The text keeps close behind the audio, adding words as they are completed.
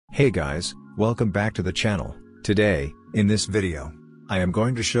Hey guys, welcome back to the channel. Today, in this video, I am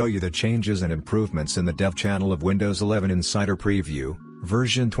going to show you the changes and improvements in the dev channel of Windows 11 Insider Preview,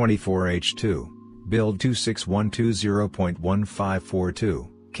 version 24H2, build 26120.1542,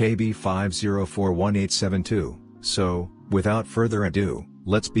 KB50418872. So, without further ado,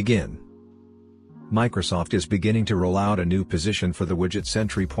 let's begin. Microsoft is beginning to roll out a new position for the widget's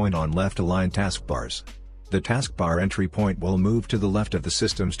entry point on left-aligned taskbars. The taskbar entry point will move to the left of the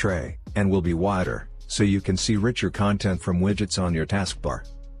system's tray, and will be wider, so you can see richer content from widgets on your taskbar.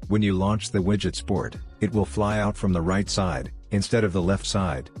 When you launch the widget's port, it will fly out from the right side, instead of the left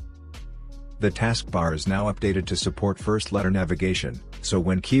side. The taskbar is now updated to support first-letter navigation, so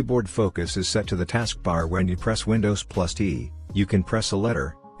when keyboard focus is set to the taskbar when you press Windows +T, you can press a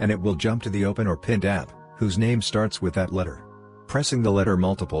letter, and it will jump to the open or pinned app, whose name starts with that letter. Pressing the letter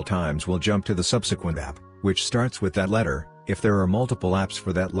multiple times will jump to the subsequent app, which starts with that letter, if there are multiple apps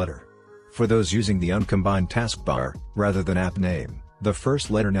for that letter. For those using the uncombined taskbar, rather than app name, the first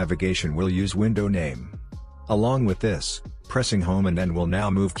letter navigation will use window name. Along with this, pressing Home and N will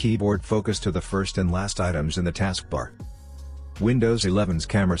now move keyboard focus to the first and last items in the taskbar. Windows 11's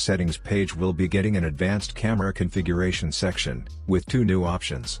camera settings page will be getting an advanced camera configuration section, with two new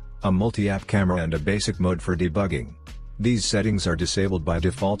options, a multi-app camera and a basic mode for debugging. These settings are disabled by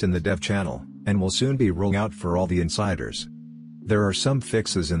default in the dev channel, and will soon be rolled out for all the insiders. There are some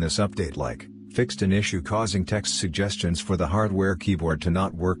fixes in this update like, fixed an issue causing text suggestions for the hardware keyboard to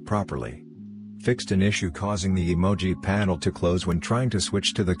not work properly. Fixed an issue causing the emoji panel to close when trying to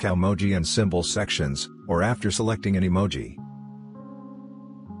switch to the Calmoji and symbol sections, or after selecting an emoji.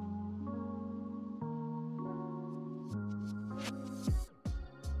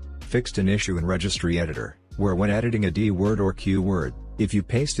 Fixed an issue in Registry Editor, where when editing a D word or Q word, if you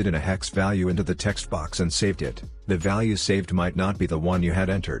pasted in a hex value into the text box and saved it, the value saved might not be the one you had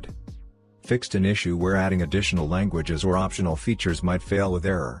entered. Fixed an issue where adding additional languages or optional features might fail with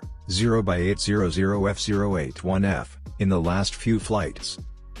error, 0x800F081F, in the last few flights.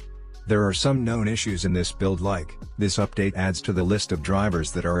 There are some known issues in this build like, this update adds to the list of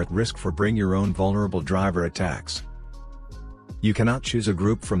drivers that are at risk for bring your own vulnerable driver attacks. You cannot choose a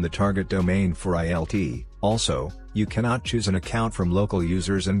group from the target domain for ILT, also, you cannot choose an account from local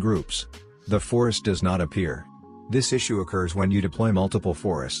users and groups. The forest does not appear. This issue occurs when you deploy multiple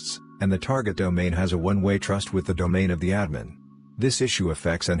forests, and the target domain has a one-way trust with the domain of the admin. This issue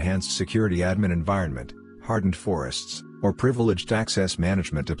affects enhanced security admin environment, hardened forests, or privileged access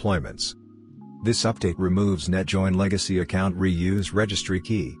management deployments. This update removes NetJoin legacy account reuse registry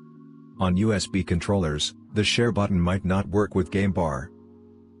key. On USB controllers, the share button might not work with Game Bar.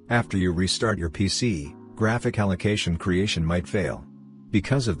 After you restart your PC, graphic allocation creation might fail.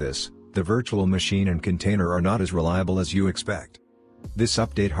 Because of this, the virtual machine and container are not as reliable as you expect. This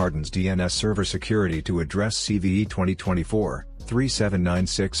update hardens DNS server security to address CVE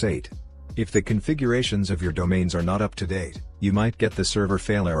 2024-37968. If the configurations of your domains are not up to date, you might get the server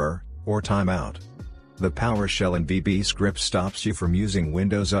fail error, or timeout. The PowerShell and VB script stops you from using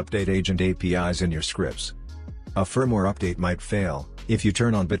Windows Update Agent APIs in your scripts. A firmware update might fail, if you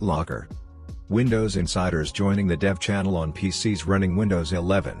turn on BitLocker. Windows insiders joining the dev channel on PCs running Windows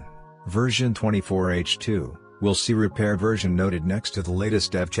 11, version 24H2, will see repair version noted next to the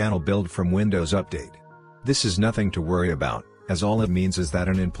latest dev channel build from Windows Update. This is nothing to worry about, as all it means is that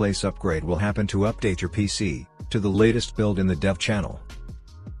an in-place upgrade will happen to update your PC, to the latest build in the dev channel.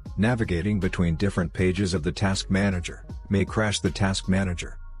 Navigating between different pages of the Task Manager may crash the Task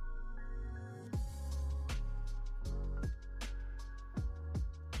Manager.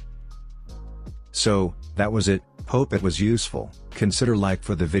 So, that was it, hope it was useful. Consider like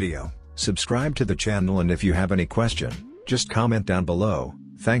for the video, subscribe to the channel, and if you have any question, just comment down below.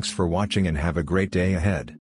 Thanks for watching and have a great day ahead.